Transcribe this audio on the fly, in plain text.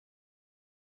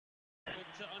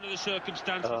Under the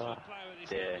circumstances, for a player at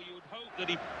this level, you would hope that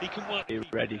he can work. Are you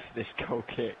ready for this goal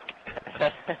kick?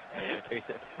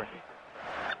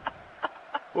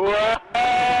 Whoa!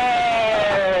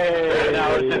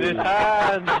 Now it's in his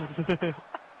hands!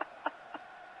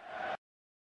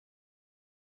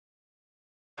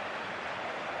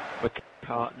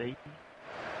 McCartney.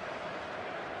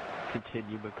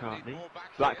 Continue McCartney.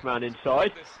 Black man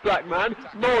inside. Black man.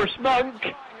 Morris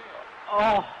Monk!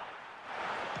 Oh!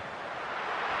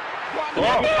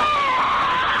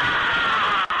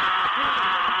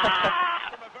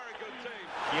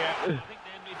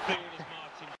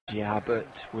 Jabbert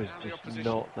was just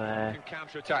not there. Can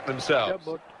counter-attack themselves.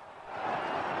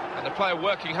 And the player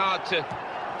working hard to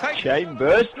take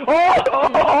Chambers. Oh!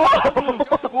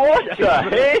 What a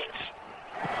hit!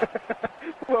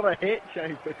 What a hit,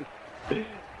 Chambers.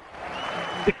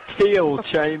 Keel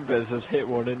Chambers has hit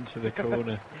one into the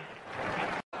corner.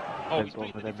 Oh, he's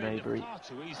beaten the defender far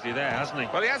too easily there, hasn't he?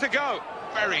 Well, he has a go.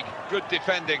 Very good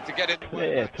defending to get in the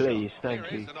way. Yeah, please,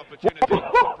 thank you. There is an opportunity to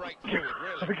break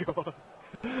forward,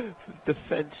 really.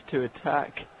 Defence to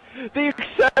attack. The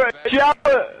accelerator.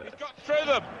 Jabbert! He's got through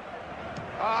them.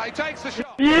 He takes the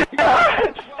shot.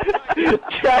 Yes!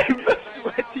 Chambers,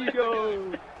 where do you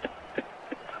go?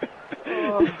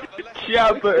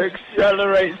 Jabbert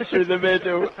accelerates through the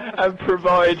middle and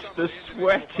provides the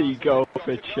sweaty goal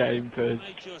for Chambers.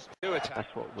 That's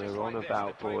what we're on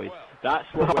about, boys. That's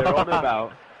what we're on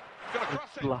about.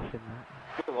 Bluffing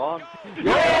that. Come on.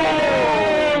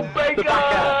 Oh,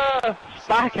 Baker!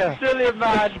 Baker! Silly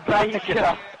man,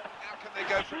 Baker!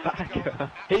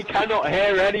 Baker! He cannot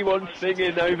hear anyone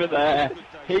singing over there.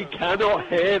 He cannot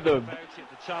hear them.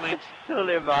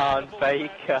 Sullivan,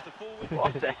 Baker.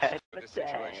 What the heck? It's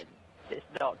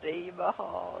not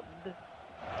Demahon.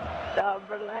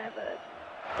 Number 11.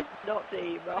 It's not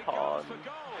Demahon.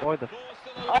 Why the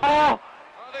Oh,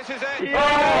 this is it.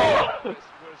 Yeah. This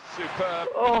was superb.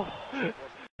 Oh.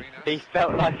 He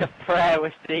felt like a prayer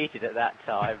was needed at that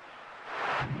time.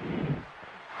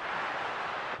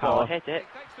 Oh, hit it.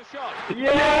 He takes the shot.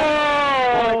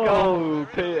 Yeah! Goal,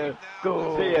 Peter.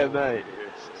 Goal. Peter, mate.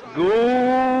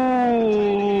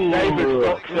 Goal! David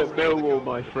Fox at Millwall,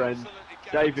 my friend.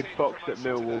 David Fox at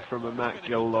Millwall from a Matt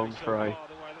Gill long throw.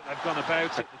 They've gone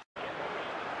about it.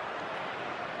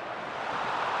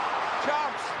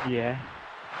 Chance. Yeah.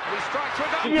 He strikes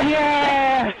with that.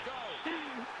 Yeah! They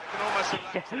can almost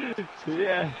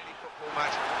Yeah. football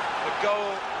match. The goal.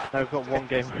 No, we've got one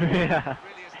game. Yeah.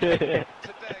 Really is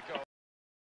their goal.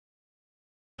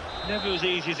 Never as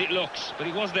easy as it looks, but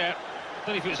he was there. I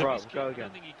don't know if it was a Right, risk. go I again.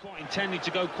 don't think he quite intended to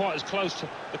go quite as close to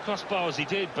the crossbar as he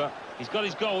did, but he's got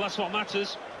his goal, that's what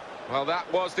matters. Well, that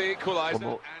was the equaliser,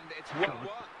 and it's 1-1.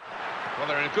 Well,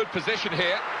 they're in a good position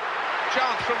here.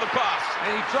 Chance from the pass,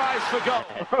 and he drives for goal.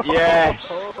 Yes!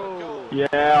 Oh.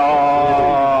 Yeah!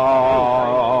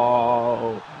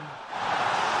 Oh.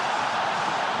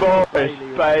 Boris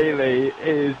Bailey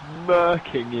is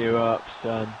murking you up,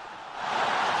 son.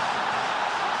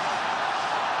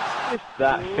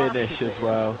 That finish as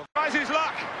well. Tries his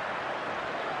luck.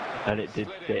 And it did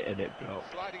sit and it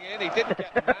blocked. Sliding in, he didn't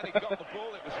get the man, he got the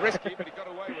ball. It was risky, but he got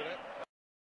away with it.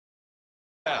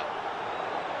 Yeah.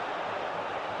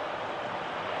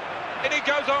 And he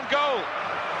goes on goal.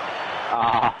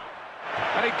 Ah.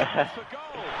 And he goes for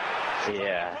goal.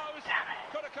 Yeah.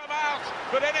 Got to come out,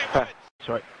 but in it went.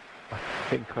 Sorry. I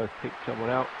think I picked someone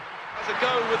out. Has a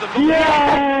go with the ball.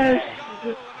 Yes!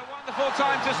 Goal, and a wonderful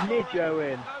time to score.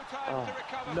 Nidjo in. No time to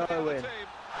recover no for the other win. team.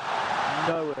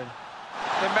 No win.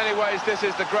 In many ways, this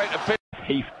is the great epitome.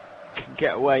 He can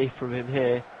get away from him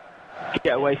here.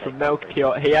 Get away from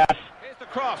Melchior. He has. Here's the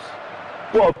cross.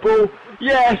 What a ball!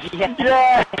 Yes!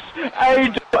 Yes!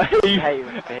 A.Heath!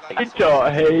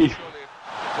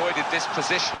 Avoided this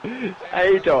position.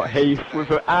 A.Heath with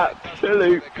an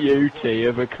absolute beauty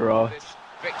of a cross. This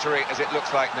victory as it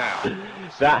looks like now.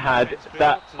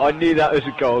 I knew that was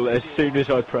a goal as soon as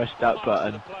I pressed that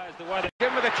button. Give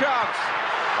him with a chance.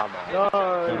 No,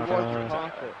 why did you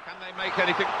pass it? Can they make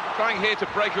anything? Trying here to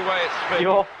break away at speed.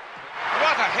 You're...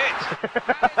 What a hit!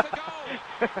 And it's a goal!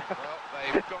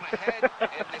 Well, they've gone ahead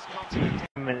in this continent.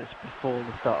 10 minutes before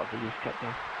the start of the Youth Cup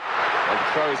game. Well, the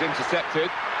throw is intercepted.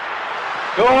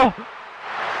 Oh!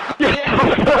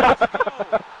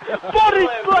 Body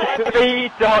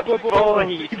Boyd!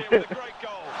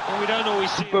 Well, we don't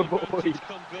always see him come good,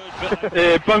 but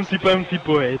Bouncy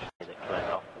Boyd.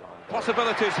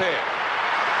 possibilities here.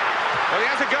 Well, he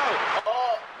has a go.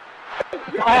 Oh,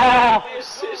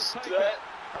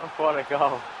 what a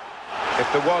goal. If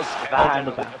there was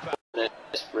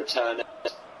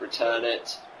Return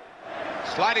it.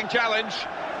 sliding challenge,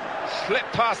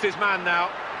 Slipped past his man now.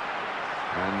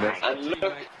 And look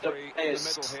at the players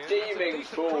steaming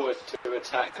forward to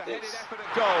attack this.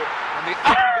 Goal. And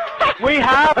We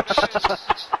have!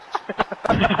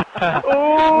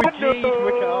 Oh, Jeez,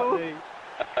 no!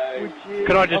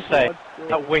 Can I just say,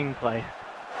 that wing play?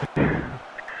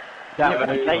 That was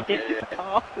they did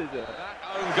pass, is it? that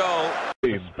own goal.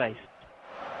 Boom. Space.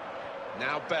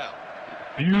 Now Bell.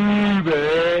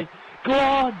 Beauty! Go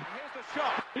on! Here's the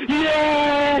shot.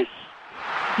 Yes!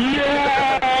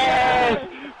 Yes!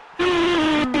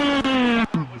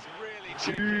 That was really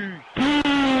cheeky.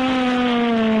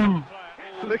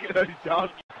 Look at those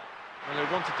dogs. And they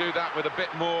want to do that with a bit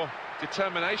more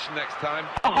determination next time.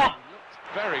 Oh!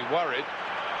 Very worried.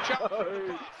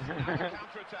 Counter-attack.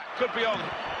 Could be on.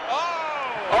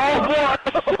 Oh! Oh, what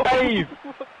a save!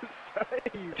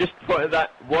 Just put that,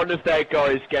 one of their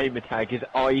guys' gamer tag is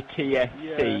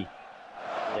ITFC.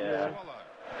 Yeah.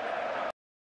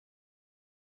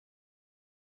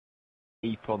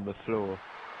 Deep on the floor.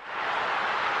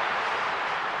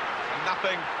 And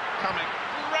nothing coming.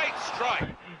 Great strike.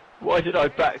 Why did I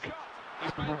back?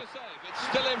 He's made the save. It's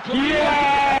still in play.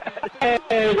 Yeah!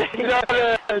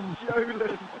 Jolan! Well,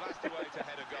 that's the way to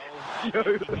head a goal. He got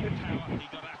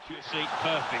accuracy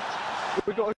perfect.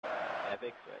 We got Yeah,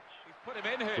 big switch. He's put him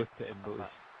in here. Whip it in, boys.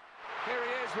 Here he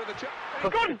is with a chance. a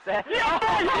gun there.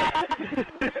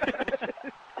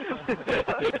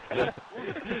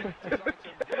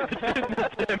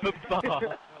 Denver bar.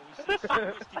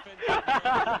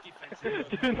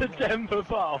 Doing the Denver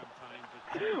bar.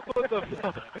 What the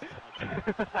fuck?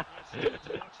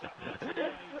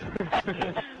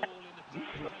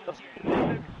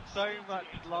 So much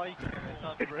like it, it's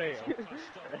unreal.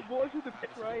 What is the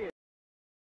betrayal?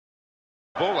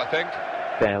 Ball, I think.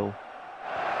 Bell.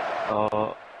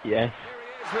 Oh, yes.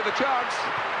 Here he is with a chance.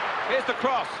 Here's the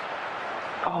cross.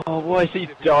 Oh, why is he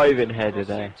diving header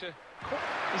there?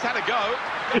 He's had a go.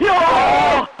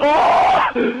 Oh! Oh!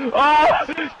 Oh!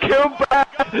 Kilban!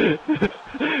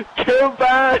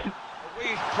 Kilban! We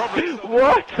probably saw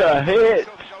What a hit!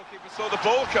 the goalkeeper saw the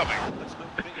ball coming.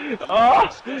 Oh!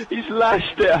 He's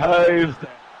lashed it home!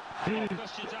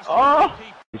 Oh!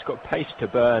 He's got pace to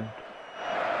burn.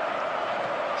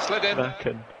 Slid in. Back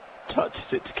and touches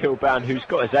it to Kilban, who's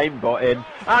got his aimbot in.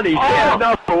 And he's hit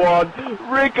another one!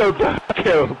 Rigobert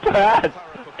Kilban!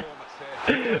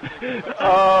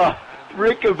 Oh!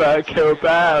 Rigobert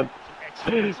Kilban!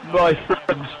 My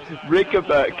friend,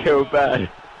 Rigobert Kilban!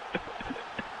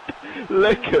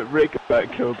 Look at Rigobert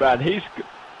Kilban.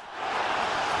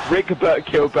 Rigobert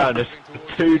Kilban has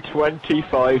two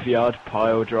 25-yard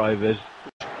pile drivers.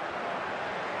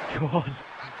 Come on.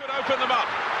 Could open them up.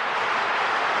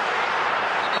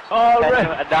 Oh,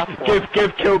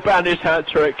 give Kilban his hat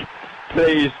trick,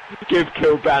 please. Give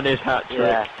Kilban his hat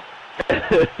trick.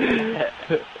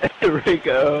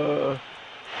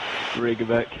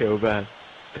 Rigobert Kilban.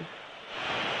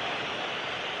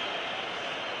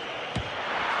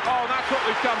 Oh, that's what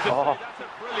we've come to see. That's a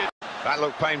brilliant. That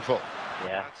looked painful.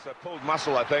 Yeah. That's a pulled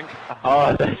muscle, I think.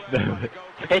 Oh, there's no.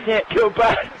 Hit it,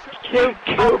 Kilban.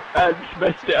 Kilban's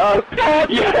messed it up.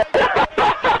 Yeah.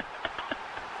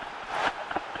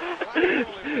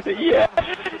 Yeah.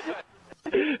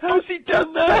 How's he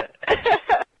done that?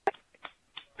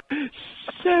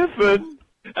 7,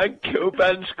 and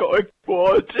Kilban's got a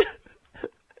quad.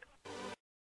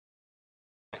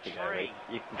 3.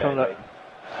 You can Come go. on.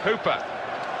 Hooper.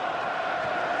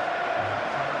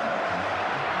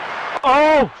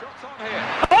 Oh! Shots on here.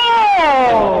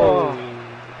 Oh!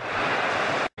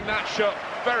 That shot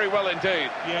very well indeed.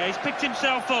 Yeah, he's picked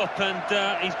himself up and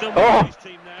he's done Oh. with his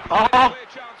team now. Oh! Clear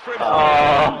chance for him.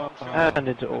 Oh! And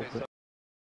it's awkward.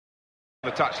 On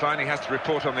the touchline, he has to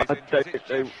report on these I injuries. don't It's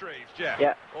know. Jeff Shreves. Jeff.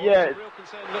 Yeah. Yeah. Real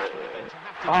concern looks for the bench to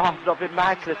have to Oh, I've not been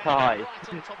magnetised.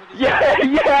 Yeah,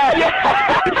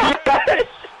 yes!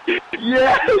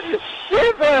 Yes!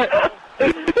 Shiver!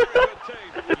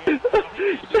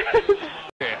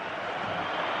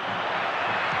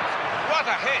 What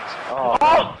a hit!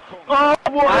 Oh! Oh,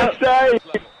 what a save!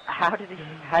 How did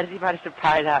he manage to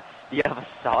pay that the other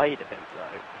side of him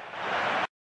though?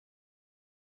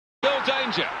 Still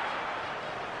danger.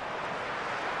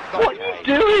 What are you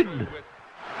doing?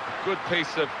 Good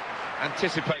piece of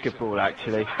anticipation. Good ball,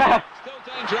 actually. Still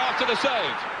danger after the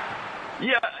save.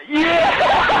 Yeah!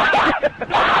 Yeah!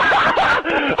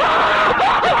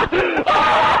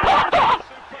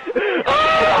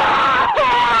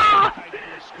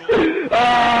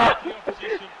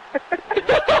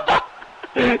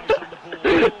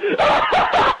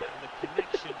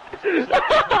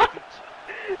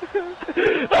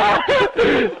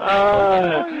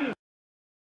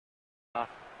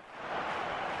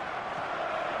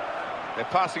 They're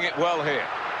passing it well here.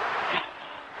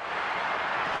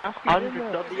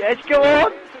 100 on the edge, go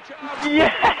on!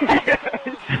 Yes!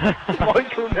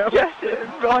 Michael Nelson. Yes,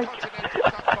 right.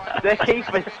 The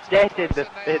keeper's dead in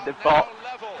the box.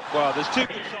 Well, there's two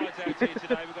good sides out here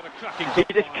today. We've got a cracking...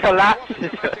 He just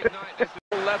collapses.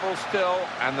 Level still,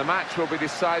 and the match will be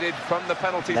decided from the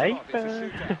penalty spot. It's a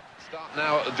shootout. Start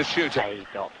now at the shooter.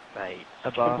 Bait.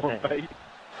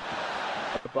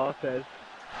 Barthez.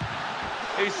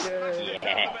 He's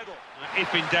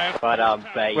If in doubt. But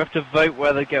bait. We have to vote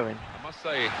where they're going. I must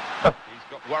say, he's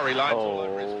got worry lines all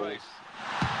over his face.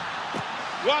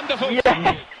 Wonderful!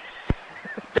 Yes!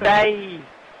 Dave!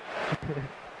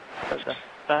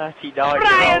 The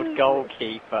 39-year-old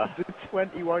goalkeeper. The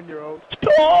 21-year-old.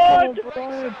 God!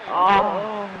 Brian!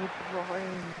 Oh,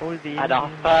 Brian. And our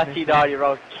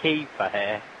 39-year-old keeper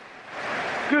here.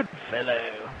 Good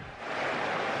fellow.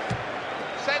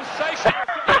 Sensational!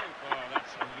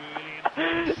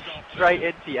 Straight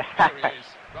into your hat.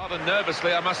 Rather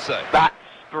nervously, I must say. That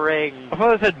spring. I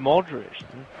thought I said Modric.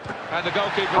 And the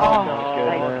goalkeeper.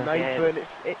 Oh, Nathan,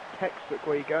 it's textbook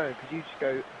where you're going, because you just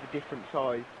go the different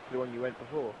size to the one you went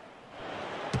before.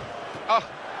 Oh.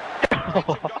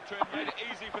 Got to him, made it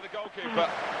easy for the goalkeeper.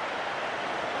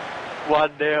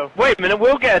 1-0. Wait a minute,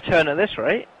 we'll get a turn at this,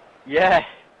 right? Yeah.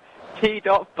 T.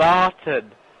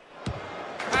 Barton.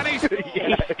 And he's He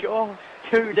scored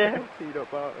 2-0. T.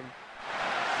 Barton.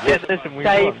 Yes, listen, we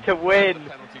Save won. to win.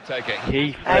 penalty taking.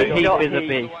 Heath Hey, is not a he.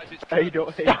 beast. A.H.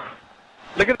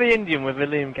 Look at the Indian with the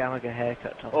Liam Gallagher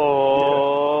haircut. Tom.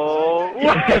 Oh.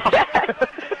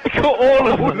 Got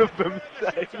all of them.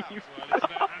 saved.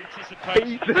 Anticipation.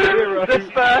 He's the hero. The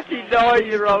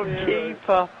 39-year-old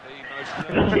keeper.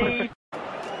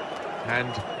 And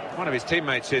one of his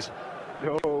teammates is.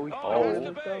 Oh, he's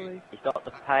sorry. He's got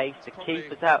the pace, the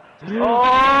keeper's out. You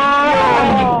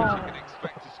Oh! can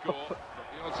expect to score. but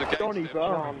the odds against Johnny him.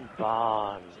 Barnes.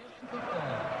 Barnes. I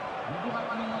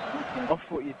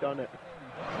thought you'd done it.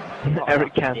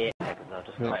 Eric Can. Yeah,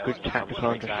 Good tactical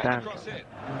understanding. Across it.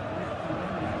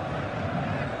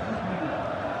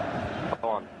 Come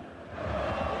on.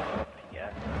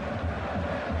 Yeah.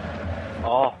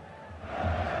 Oh.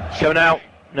 Show now.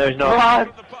 No, he's not. Brian!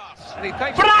 From the pass. And he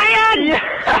takes Brian!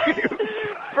 Yeah.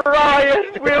 Brian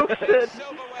Wilson!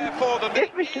 silverware for them.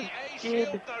 Give me some EA skin.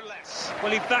 shield, no less.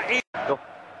 Well, if that is...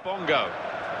 Bongo.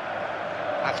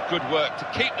 That's good work to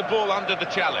keep the ball under the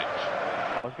challenge.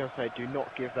 I was going to say, do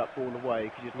not give that ball away,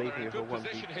 because you're leaving it for Good 1v3.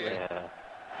 position here. Yeah.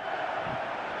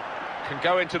 Can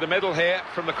go into the middle here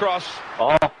from the cross.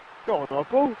 Oh. Go on,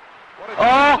 Oddball.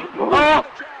 Oh!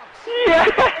 Yeah!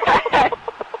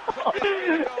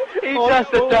 He does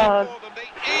the dance.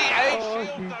 EA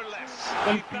shield, no less. A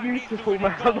beautiful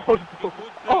man, Oddball.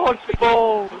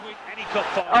 Oddball! Any cup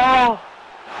final. Oh!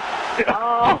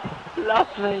 Oh!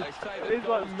 Lovely. They say that It's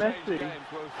like goals Messi. change games.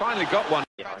 Well, we finally got one.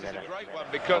 Yeah, That is a no, great no, one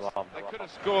no. because Come on, they come could on.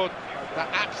 have scored that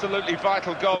absolutely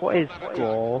vital goal. What is That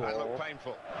score? That looked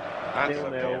painful. That's a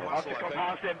 0-0. goal whistle, I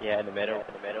think. Yeah, in the middle.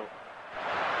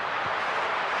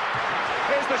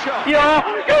 Here's the shot. Yeah!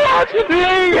 Go on!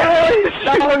 Yes!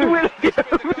 Danny Williams!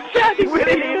 Danny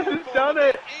Williams has done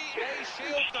it! EA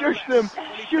shield, no Shush them! less.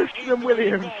 Shush them,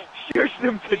 Williams! Shush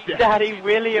them to death! Danny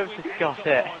Williams has got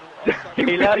it! He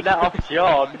learned that off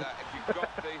John. If you've got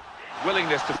the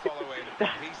willingness to follow in,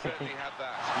 he certainly had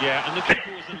that. Yeah, and the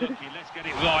keeper was unlucky. Let's get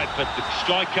it right. But the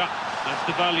striker, that's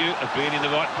the value of being in the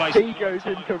right place. He goes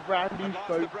into Randy's The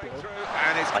boat. breakthrough,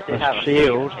 and it's I did have a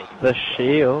Shield. The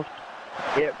shield.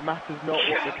 It matters not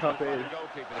what the cup is.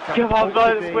 Come on,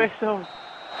 blow the whistle!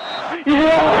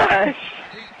 Yes!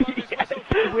 Yes!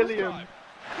 Williams!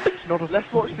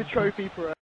 Let's watch the trophy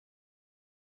parade.